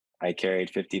I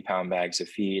carried 50-pound bags of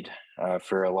feed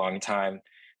for a long time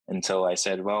until I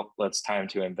said, well, it's time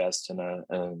to invest in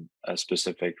a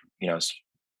specific,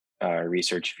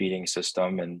 research feeding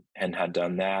system, and had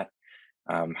done that.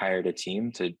 Hired a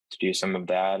team to do some of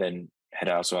that, and had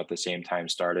also at the same time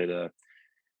started a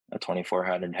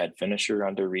 2400 head finisher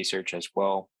under research as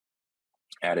well.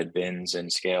 Added bins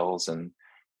and scales, and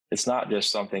it's not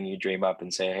just something you dream up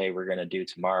and say, hey, we're going to do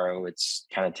tomorrow. It's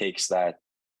kind of takes that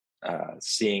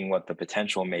seeing what the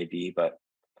potential may be. But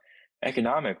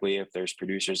economically, if there's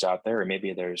producers out there, or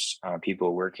maybe there's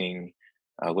people working,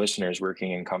 listeners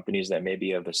working in companies that may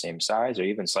be of the same size or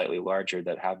even slightly larger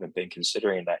that haven't been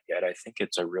considering that yet, I think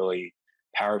it's a really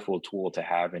powerful tool to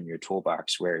have in your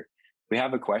toolbox where we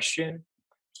have a question,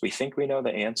 we think we know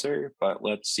the answer, but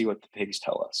let's see what the pigs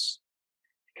tell us,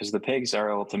 because the pigs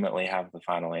are ultimately have the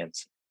final answer.